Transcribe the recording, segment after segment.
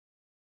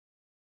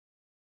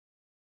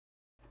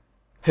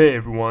Hey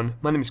everyone,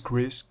 my name is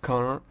Chris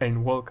Connor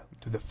and welcome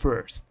to the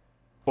first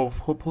of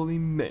hopefully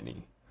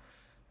many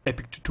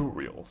epic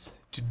tutorials.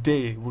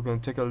 Today we're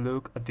going to take a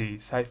look at the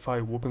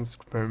Sci-Fi weapons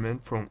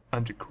experiment from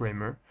Andrew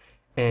Kramer,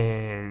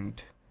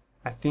 and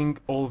I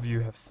think all of you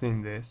have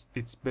seen this.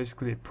 It's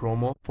basically a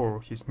promo for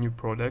his new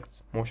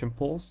products, Motion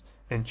Pulse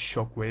and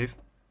Shockwave.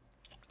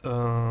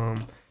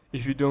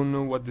 If you don't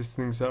know what these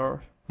things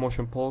are,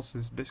 Motion Pulse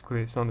is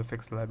basically a sound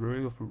effects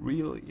library of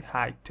really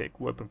high-tech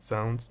weapon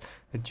sounds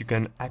that you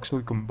can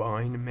actually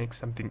combine and make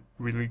something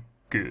really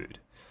good.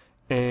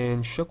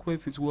 And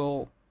Shockwave is,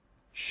 well,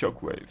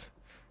 Shockwave.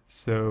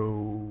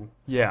 So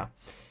yeah,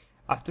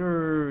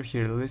 after he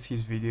released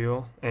his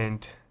video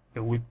and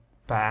a week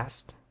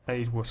passed,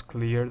 it was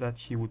clear that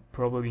he would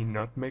probably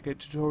not make a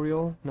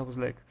tutorial, and I was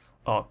like,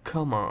 oh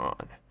come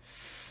on.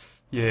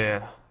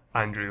 Yeah,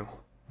 Andrew,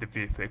 the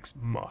VFX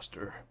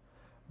master.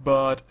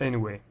 But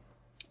anyway,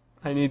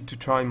 I need to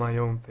try my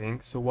own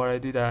thing, so what I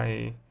did,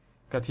 I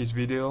got his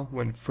video,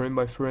 went frame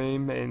by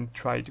frame and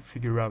tried to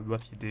figure out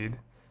what he did.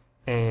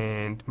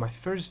 And my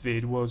first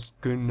vid was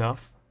good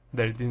enough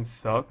that it didn't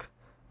suck,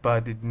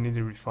 but it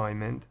needed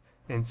refinement.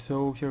 And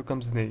so here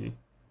comes the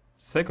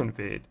second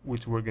vid,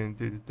 which we're going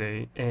to do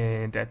today,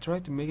 and I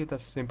tried to make it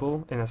as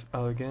simple and as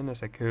elegant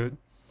as I could.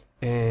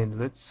 And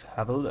let's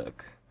have a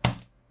look.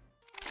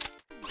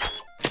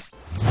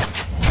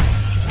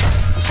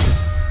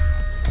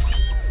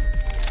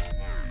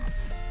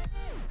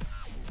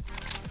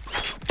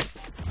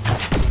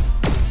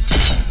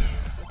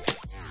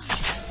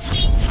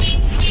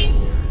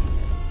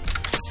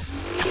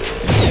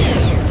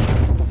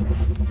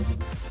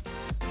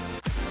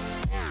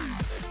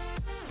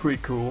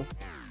 Pretty cool.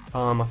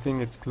 I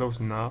think it's close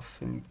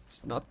enough, and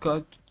it's not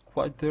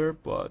quite there,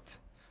 but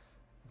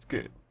it's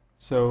good.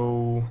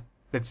 So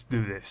let's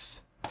do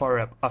this. Fire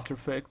up After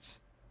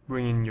Effects,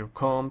 bring in your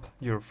comp,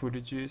 your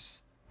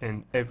footages,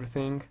 and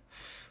everything.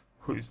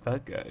 Who is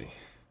that guy?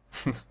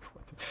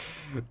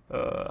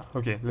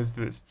 Okay, let's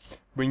do this.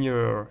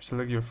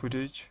 Select your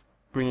footage,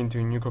 bring it to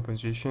a new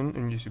composition,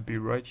 and you should be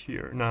right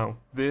here. Now,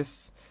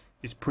 this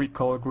is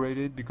pre-color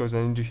graded because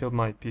I need to help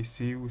my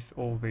PC with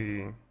all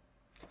the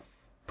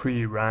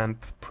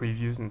pre-ramp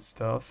previews and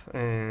stuff.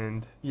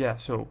 And yeah,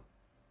 so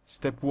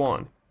step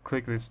 1,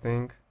 click this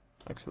thing.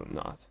 Actually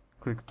not,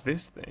 click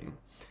this thing.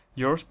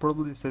 Yours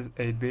probably says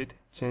 8-bit,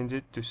 change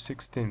it to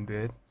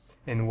 16-bit.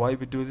 And why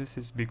we do this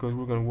is because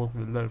we're gonna work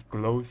with a lot of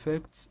glow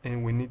effects,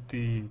 and we need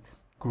the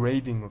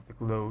grading of the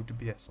glow to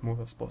be as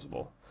smooth as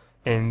possible,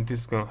 and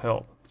this is gonna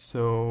help.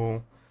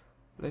 So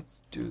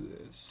let's do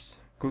this.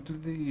 Go to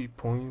the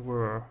point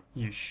where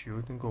you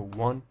shoot and go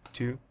 1,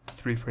 2,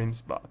 3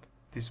 frames back.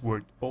 This is where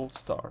it all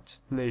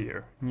starts.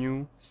 Layer,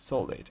 new,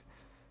 solid.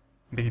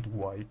 Make it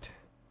white.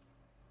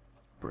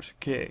 Press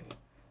OK.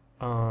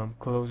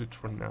 Close it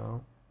for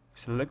now.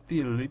 Select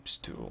the ellipse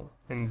tool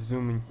and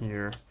zoom in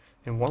here.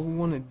 And what we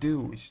want to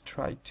do is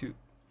try to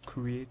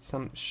create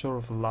some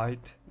sort of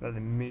light that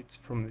emits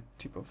from the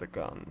tip of the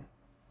gun.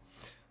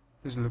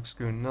 This looks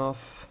good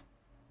enough.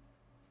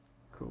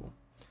 Cool.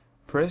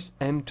 Press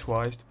M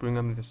twice to bring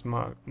up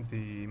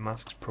the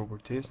mask's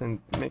properties and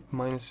make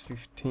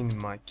 -15 in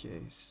my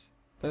case.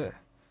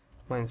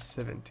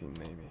 -17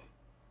 maybe.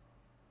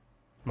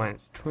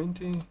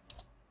 -20.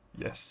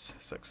 Yes,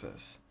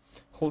 success.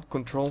 Hold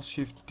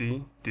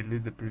Ctrl-Shift-D,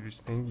 delete the previous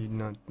thing, you're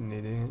not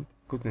needing it.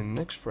 Go to the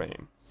next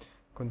frame.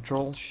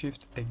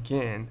 Ctrl-Shift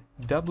again,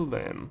 double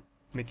M,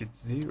 make it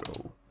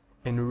 0,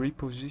 and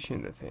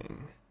reposition the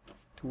thing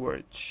to where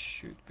it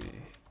should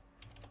be.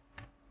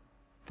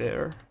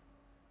 There.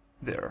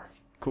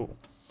 Cool.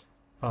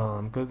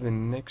 Go to the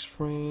next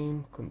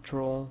frame,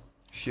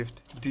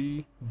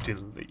 Ctrl-Shift-D,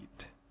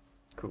 delete.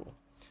 Cool.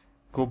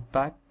 Go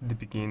back to the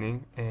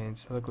beginning and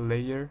select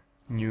layer,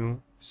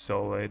 new,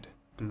 solid,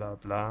 blah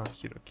blah,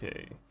 hit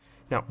OK.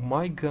 Now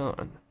my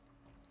gun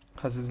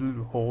has these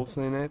little holes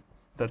in it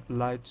that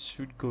light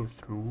should go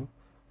through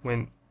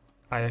when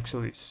I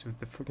actually shoot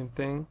the freaking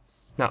thing.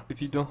 Now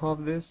if you don't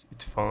have this,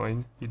 it's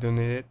fine, you don't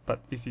need it, but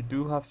if you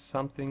do have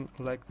something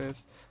like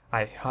this,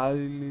 I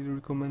highly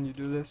recommend you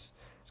do this.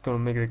 It's gonna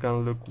make the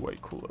gun look way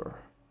cooler.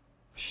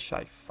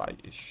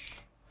 Sci-Fi-ish.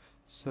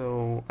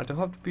 So I don't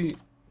have to be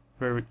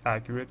very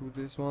accurate with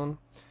this one,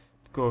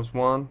 because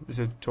 1 is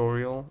a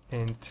tutorial,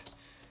 and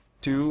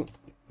 2,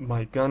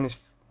 my gun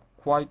is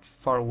quite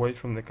far away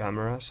from the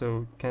camera,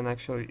 so you can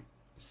actually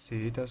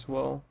see it as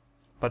well.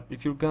 But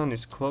if your gun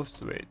is close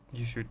to it,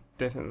 you should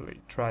definitely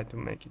try to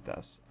make it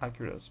as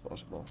accurate as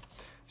possible.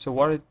 So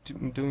what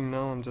I'm doing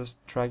now, I'm just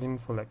dragging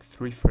for like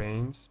 3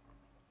 frames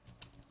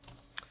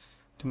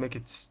to make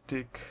it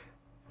stick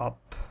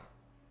up.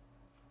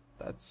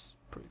 That's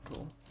pretty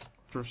cool.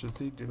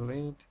 Ctrl-Shift-D,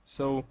 delete.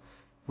 So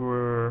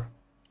we're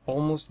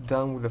almost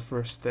done with the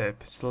first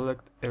step.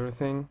 Select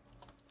everything,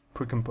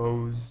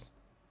 pre-compose,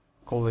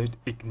 call it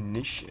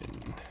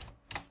ignition.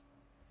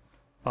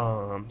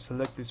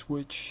 Select the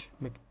switch,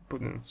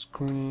 put it on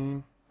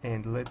screen,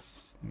 and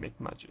let's make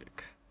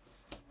magic.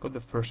 Go to the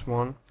first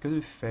one, go to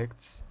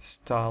effects,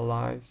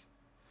 stylize,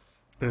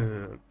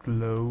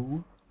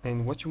 glow,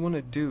 And what you want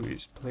to do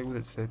is play with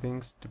the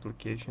settings,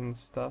 duplication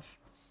stuff,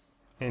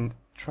 and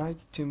try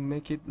to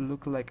make it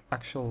look like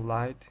actual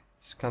light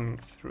is coming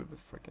through the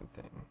freaking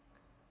thing.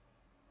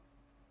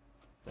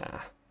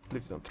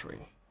 Leave it on 3.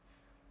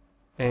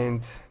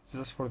 And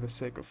just for the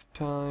sake of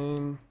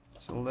time,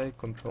 select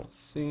Control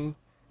C,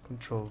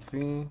 Control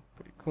V,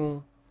 pretty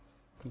cool.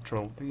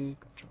 Control V,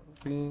 Control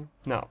V.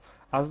 Now,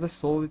 as the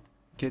solid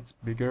gets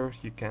bigger,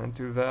 you can't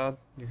do that.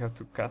 You have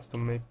to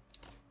custom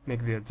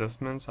make the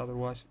adjustments,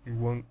 otherwise it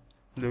won't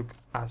look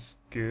as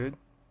good.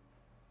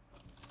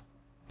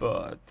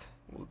 But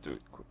we'll do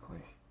it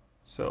quickly.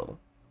 So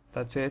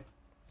that's it.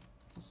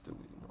 Let's do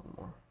it one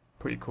more.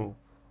 Pretty cool.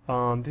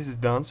 This is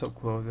done, so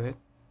close it.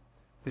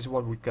 This is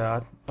what we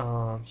got.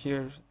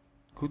 Here,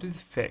 go to the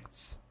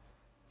effects.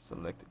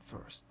 Select it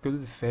first. Go to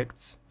the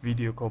effects,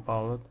 video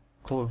co-pilot,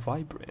 color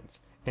vibrance.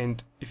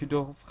 And if you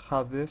don't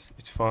have this,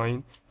 it's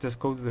fine. Just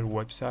go to their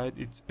website.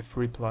 It's a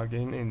free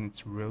plugin and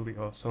it's really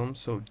awesome.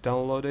 So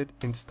download it,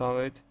 install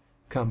it,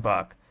 come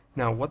back.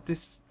 Now what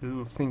this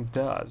little thing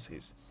does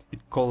is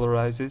it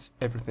colorizes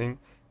everything,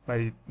 but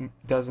it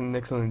does an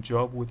excellent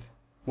job with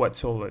white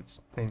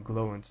solids and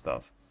glow and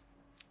stuff.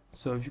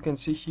 So if you can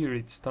see here,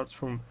 it starts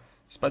from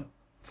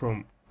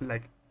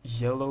like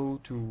yellow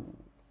to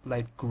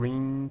light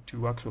green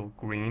to actual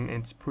green,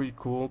 and it's pretty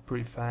cool,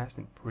 pretty fast,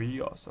 and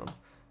pretty awesome.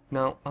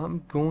 Now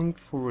I'm going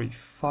for a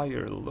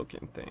fire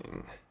looking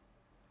thing.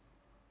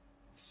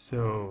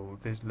 So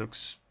this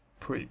looks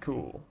pretty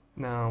cool.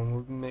 Now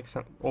we'll make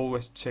some,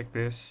 always check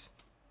this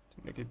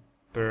to make it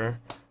better.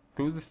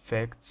 Go to the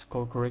effects,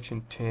 color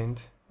correction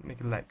tint, make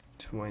it like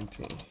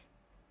 20.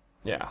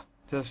 Yeah,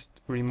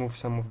 just remove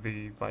some of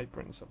the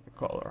vibrance of the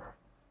color.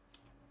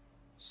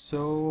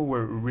 So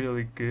we're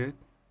really good.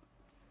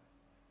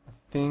 I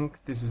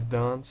think this is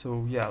done,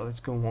 so yeah, let's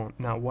go on.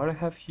 Now what I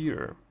have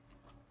here,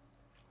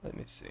 let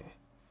me see.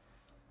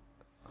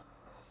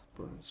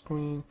 Put on the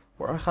screen.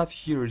 What I have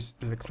here is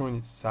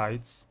electronic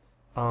sights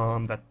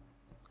that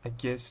I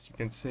guess you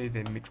can say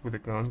they mix with a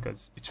gun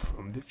because it's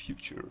from the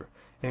future.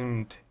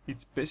 And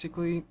it's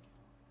basically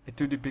a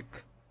 2D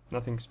pic,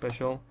 nothing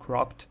special,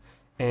 cropped.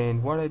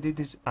 And what I did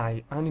is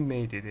I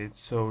animated it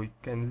so it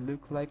can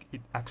look like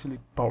it actually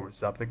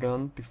powers up the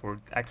gun before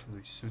it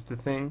actually shoots the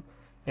thing.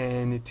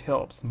 And it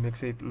helps,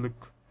 makes it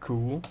look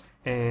cool,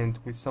 and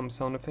with some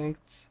sound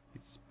effects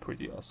it's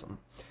pretty awesome.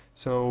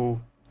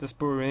 So just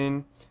put it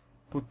in,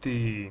 put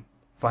the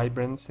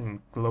vibrance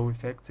and glow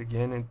effects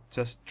again, and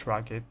just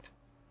drag it,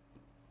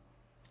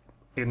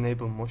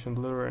 enable motion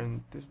blur,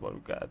 and this is what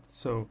we got.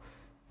 So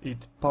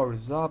it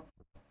powers up,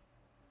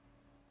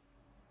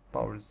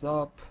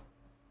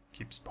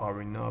 keeps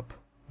powering up,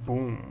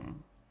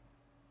 boom.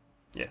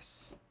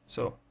 Yes,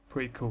 so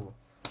pretty cool.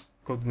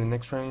 Go to the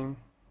next frame.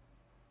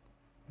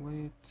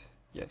 Wait,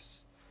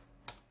 yes,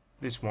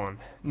 this one.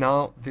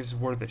 Now this is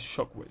where the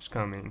shockwaves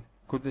come in.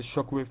 Go to the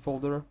shockwave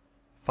folder,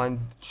 find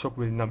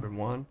shockwave number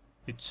 1.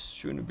 It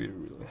shouldn't be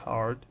really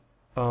hard.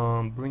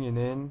 Bring it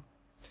in,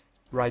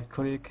 right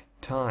click,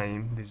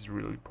 time. This is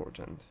really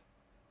important.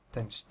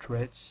 Time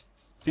stretch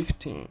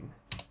 15.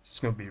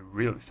 It's gonna be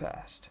really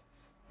fast.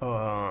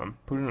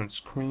 Put it on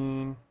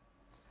screen.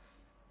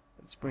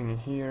 Let's bring it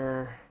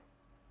here.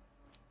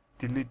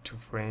 Delete 2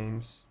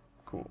 frames.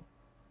 Cool.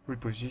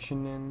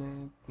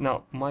 Repositioning it.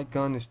 Now my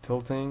gun is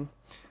tilting,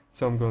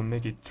 so I'm gonna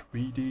make it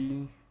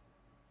 3D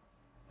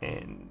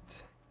and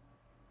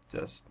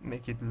just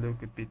make it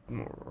look a bit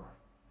more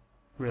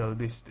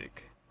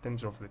realistic in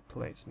terms of the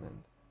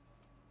placement.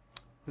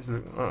 This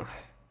look,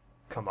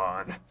 come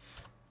on.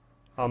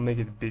 I'll make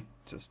it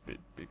just a bit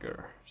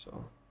bigger,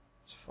 so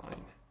it's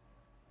fine.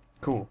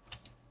 Cool.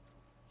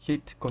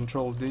 Hit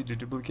Control D to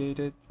duplicate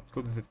it.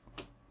 Go to the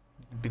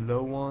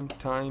below one.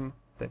 Time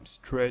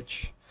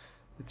stretch.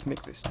 Let's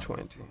make this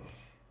 20.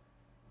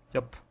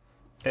 Yup.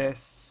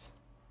 S.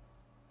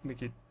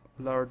 Make it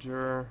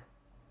larger.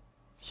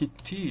 Hit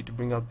T to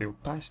bring out the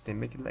opacity.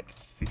 Make it like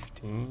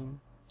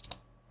 15.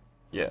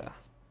 Yeah.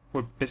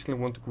 We basically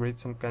want to create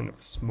some kind of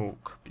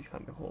smoke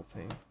behind the whole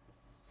thing.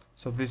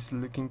 So this is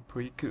looking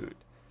pretty good.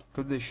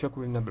 Go to the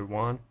shockwave number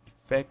 1.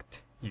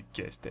 Effect. You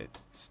guessed it.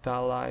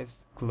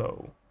 Stylize.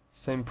 Glow.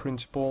 Same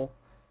principle.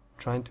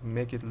 Trying to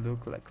make it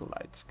look like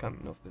lights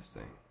coming off this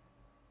thing.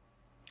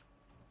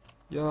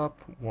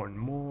 Yup, one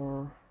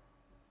more.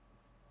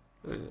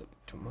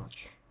 Too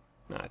much.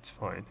 Nah, it's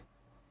fine.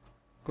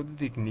 Go to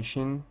the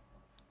ignition.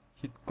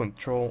 Hit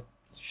Control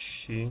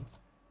C,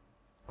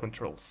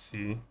 Control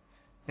C,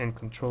 and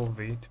Control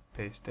V to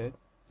paste it.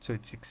 So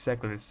it's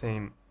exactly the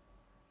same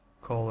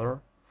color.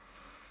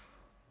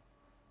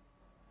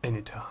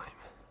 Anytime.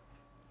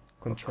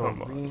 Control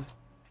V.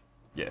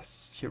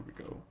 Yes, here we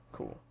go.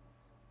 Cool.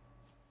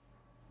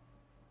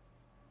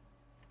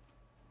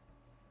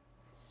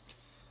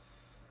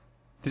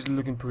 This is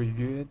looking pretty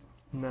good.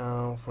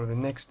 Now for the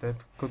next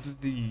step, go to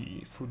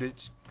the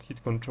footage,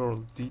 hit Control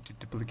D to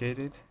duplicate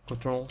it,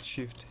 Control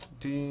Shift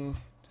D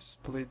to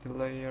split the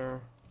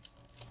layer,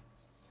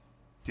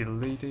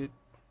 delete it,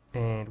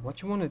 and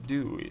what you want to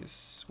do is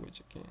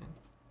switch again.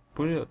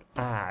 Put it on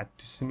add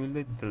to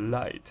simulate the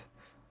light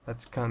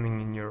that's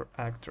coming in your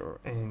actor,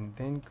 and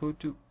then go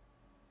to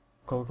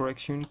color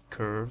correction,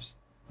 curves.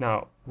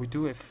 Now we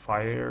do a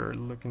fire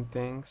looking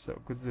thing,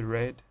 so go to the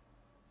red,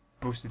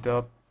 boost it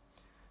up,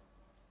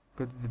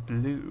 go to the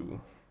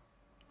blue,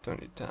 turn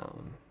it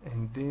down,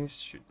 and this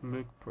should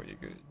look pretty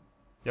good.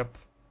 Yep,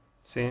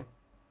 see,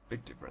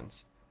 big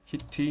difference.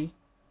 Hit T,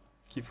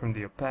 keyframe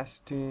the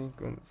opacity,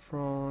 go in the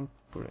front,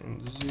 put it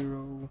in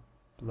 0,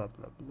 blah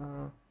blah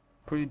blah.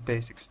 Pretty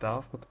basic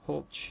stuff, but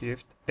hold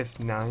shift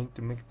F9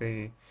 to make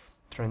the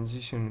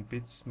transition a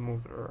bit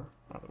smoother,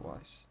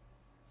 otherwise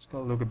it's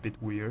gonna look a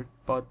bit weird,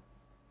 but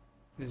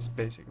this is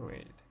basically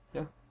it.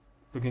 Yeah,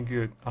 looking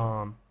good.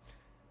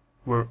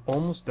 We're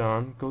almost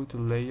done. Go to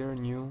layer,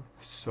 new,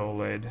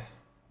 solid.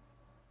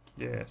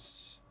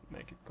 Yes,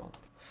 make it comp.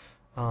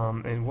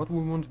 And what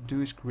we want to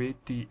do is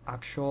create the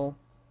actual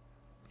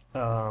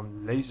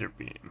laser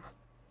beam.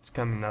 It's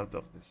coming out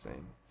of this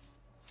thing.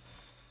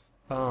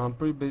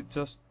 Pretty big,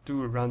 just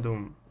do a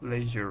random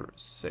laser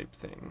shape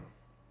thing.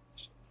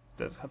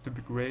 Does have to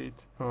be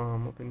great.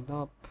 Open it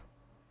up.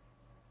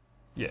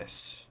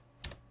 Yes.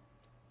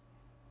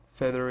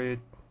 Feather it.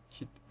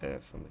 Hit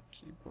F on the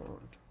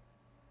keyboard.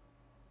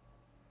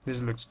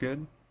 This looks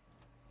good.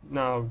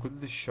 Now go to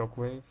the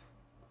Shockwave.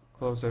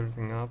 Close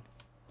everything up.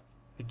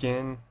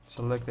 Again,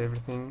 select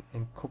everything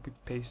and copy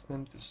paste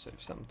them to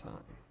save some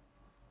time.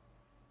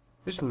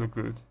 This will look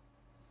good.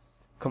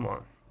 Come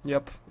on.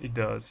 Yep, it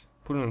does.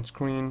 Put it on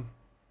screen.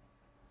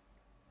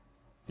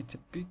 It's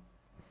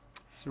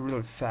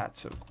really fat,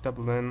 so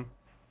double N,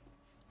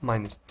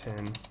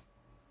 -10.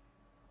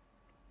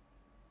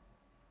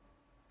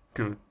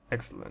 Good,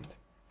 excellent.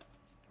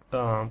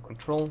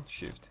 Control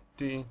Shift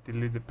D,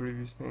 delete the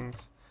previous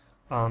things.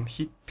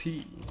 Hit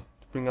P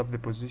to bring up the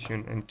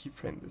position and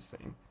keyframe this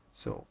thing.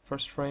 So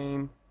first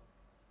frame,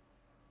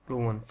 go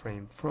 1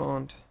 frame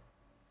front,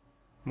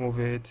 move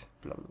it,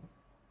 blah blah.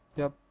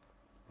 Yep,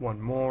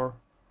 one more.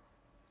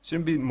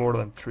 Shouldn't be more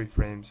than 3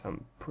 frames.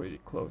 I'm pretty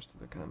close to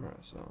the camera,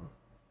 so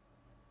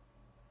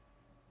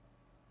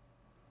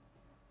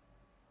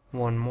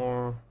one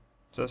more.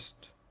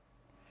 Just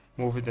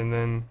move it and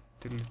then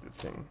delete the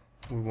thing.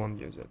 We won't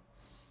use it.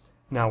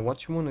 Now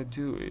what you want to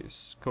do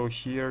is go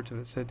here to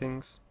the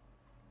settings.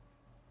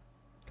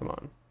 Come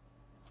on.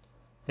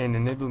 And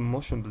enable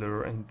motion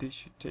blur, and this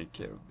should take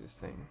care of this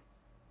thing.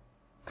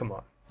 Come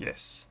on.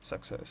 Yes,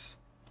 success.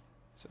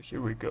 So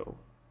here we go.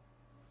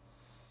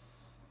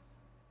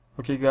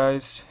 Okay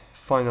guys,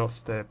 final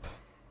step.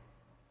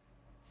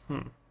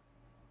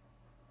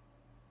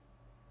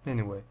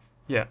 Anyway,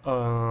 yeah,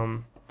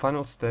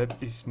 final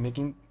step is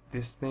making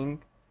this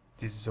thing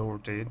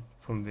distorted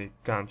from the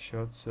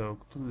gunshot. So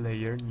go to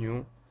layer,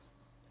 new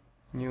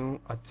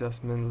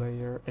adjustment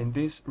layer, and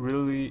this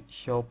really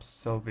helps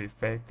sell the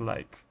effect,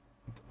 like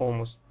it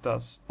almost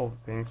does all the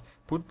things.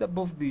 Put it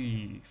above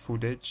the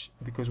footage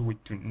because we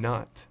do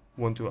not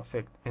want to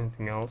affect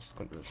anything else.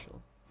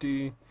 Ctrl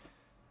D,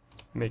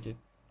 make it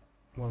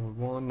what we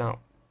want. Now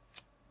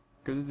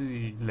go to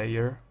the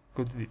layer,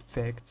 go to the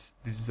effects,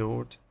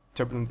 distort,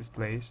 turbulent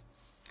displays.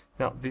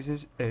 Now this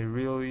is a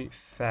really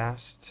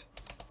fast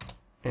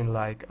and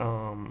like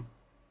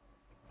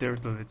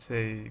there's, let's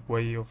say,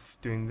 way of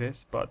doing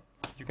this, but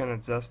you can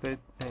adjust it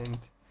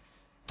and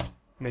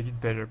make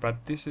it better.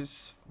 But this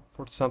is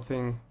for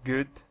something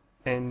good,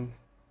 and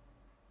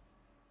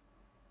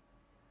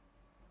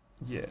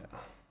yeah,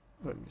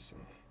 let me see.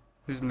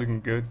 This is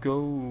looking good.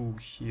 Go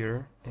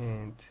here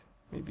and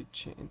maybe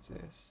change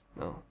this.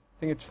 No, I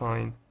think it's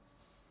fine.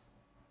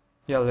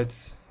 Yeah,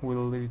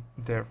 we'll leave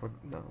it there for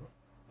now.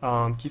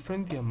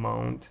 Keyframe the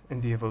amount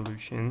and the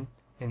evolution,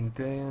 and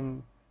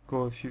then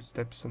go a few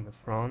steps on the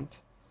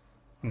front.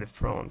 In the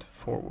front,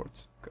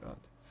 forwards. God.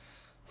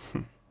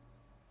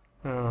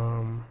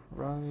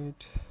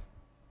 Right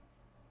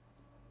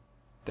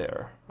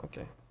there.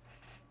 Okay.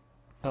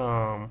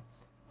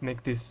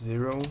 Make this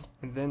 0,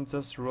 and then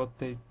just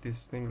rotate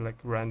this thing like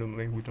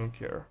randomly. We don't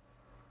care.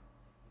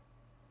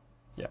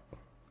 Yeah,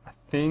 I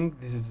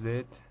think this is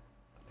it.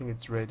 I think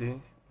it's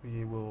ready.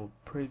 We will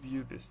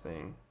preview this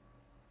thing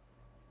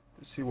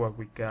to see what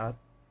we got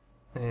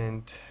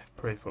and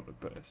pray for the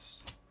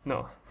best.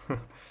 No,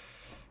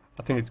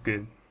 I think it's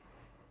good.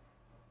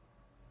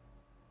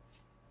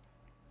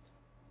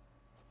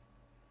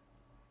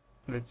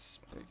 Let's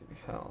make it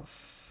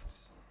half.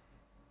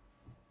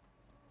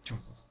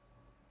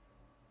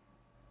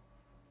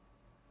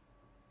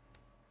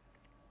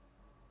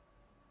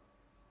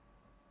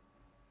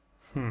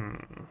 I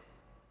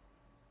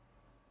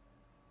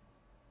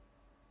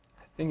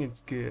think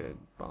it's good,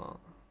 but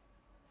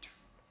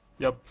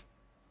yep,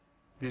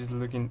 this is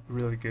looking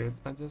really good.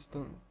 I just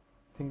don't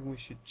think we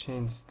should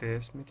change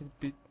this, make it a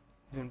bit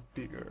even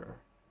bigger,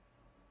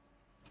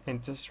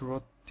 and just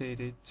rotate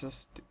it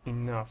just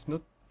enough,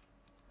 not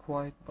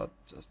quite, but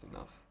just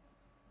enough.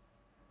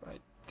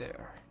 Right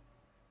there.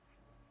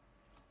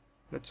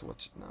 Let's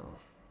watch it now.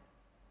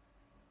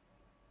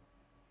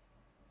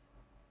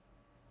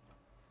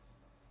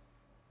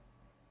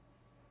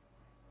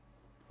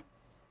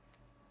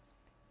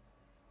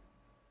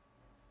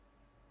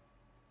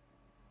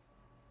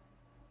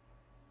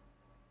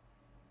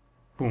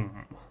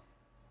 Boom.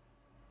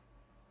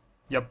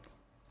 Yep,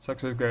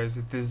 success guys,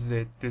 this is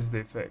it, this is the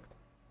effect.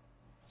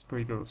 It's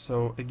pretty cool.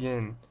 So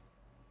again,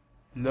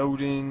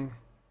 loading,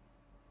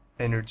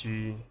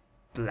 energy,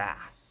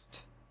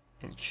 blast,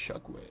 and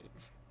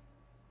shockwave.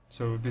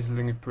 So this is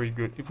looking pretty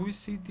good. If we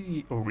see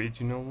the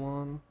original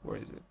one, where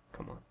is it?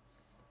 Come on,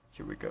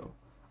 here we go.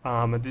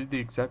 I did the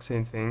exact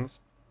same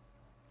things.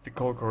 The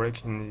color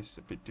correction is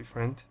a bit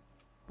different,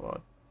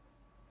 but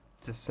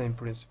it's the same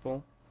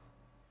principle.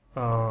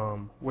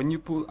 When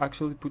you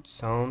actually put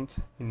sound,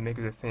 it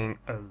makes the thing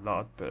a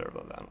lot better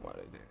than what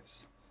it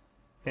is.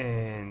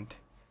 And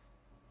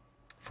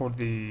for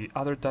the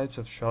other types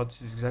of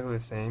shots, it's exactly the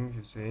same.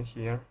 You see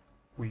here,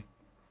 we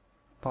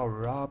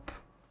power up,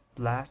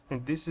 blast,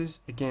 and this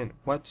is again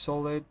white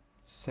solid,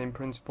 same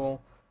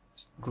principle,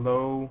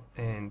 glow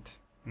and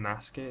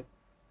mask it,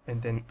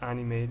 and then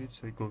animate it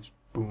so it goes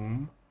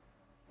boom.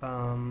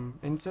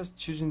 And just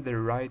choosing the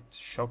right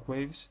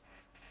shockwaves,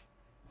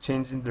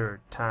 changing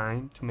their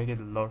time to make it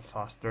a lot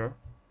faster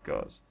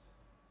because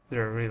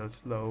they're really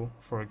slow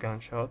for a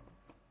gunshot.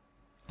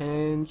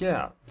 And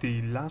yeah,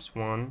 the last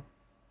one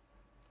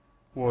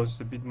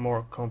was a bit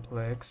more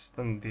complex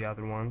than the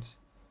other ones.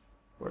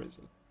 Where is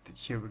it?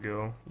 Here we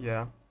go.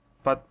 Yeah,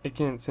 but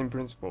again, same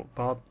principle.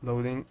 Pop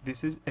loading.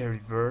 This is a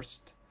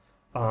reversed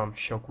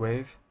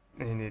shockwave,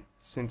 and it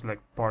seems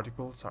like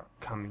particles are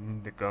coming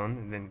in the gun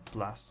and then it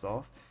blasts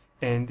off.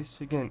 And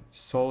this again,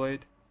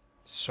 solid,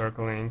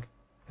 circling,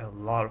 a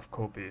lot of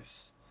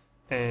copies,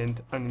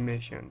 and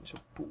animation. So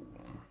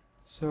boom.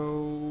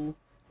 So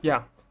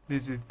yeah,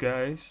 this is it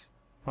guys.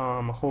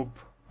 I hope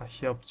I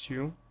helped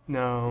you.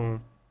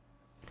 Now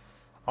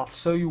I'll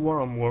show you what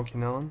I'm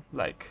working on,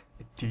 like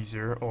a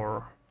teaser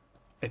or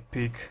a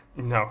pic.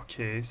 In our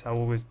case, I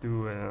always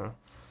do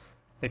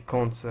a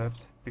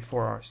concept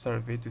before I start a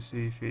video to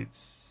see if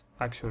it's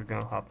actually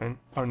gonna happen.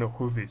 I don't know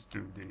who this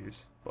dude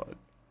is, but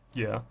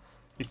yeah,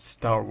 it's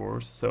Star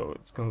Wars, so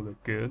it's gonna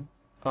look good.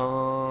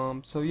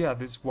 So yeah,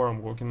 this is what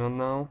I'm working on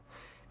now.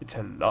 It's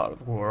a lot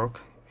of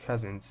work. It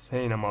has an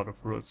insane amount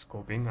of road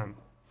scoping. I'm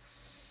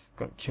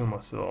gonna kill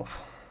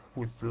myself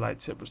with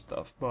lightsaber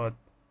stuff, but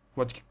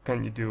what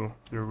can you do?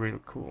 They're real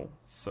cool.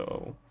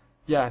 So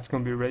yeah, it's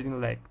gonna be ready in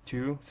like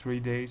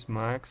 2-3 days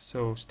max,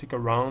 so stick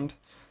around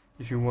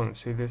if you want to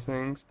see these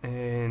things,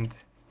 and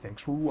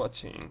thanks for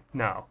watching.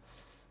 Now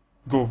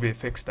go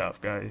VFX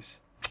stuff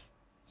guys.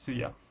 See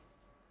ya.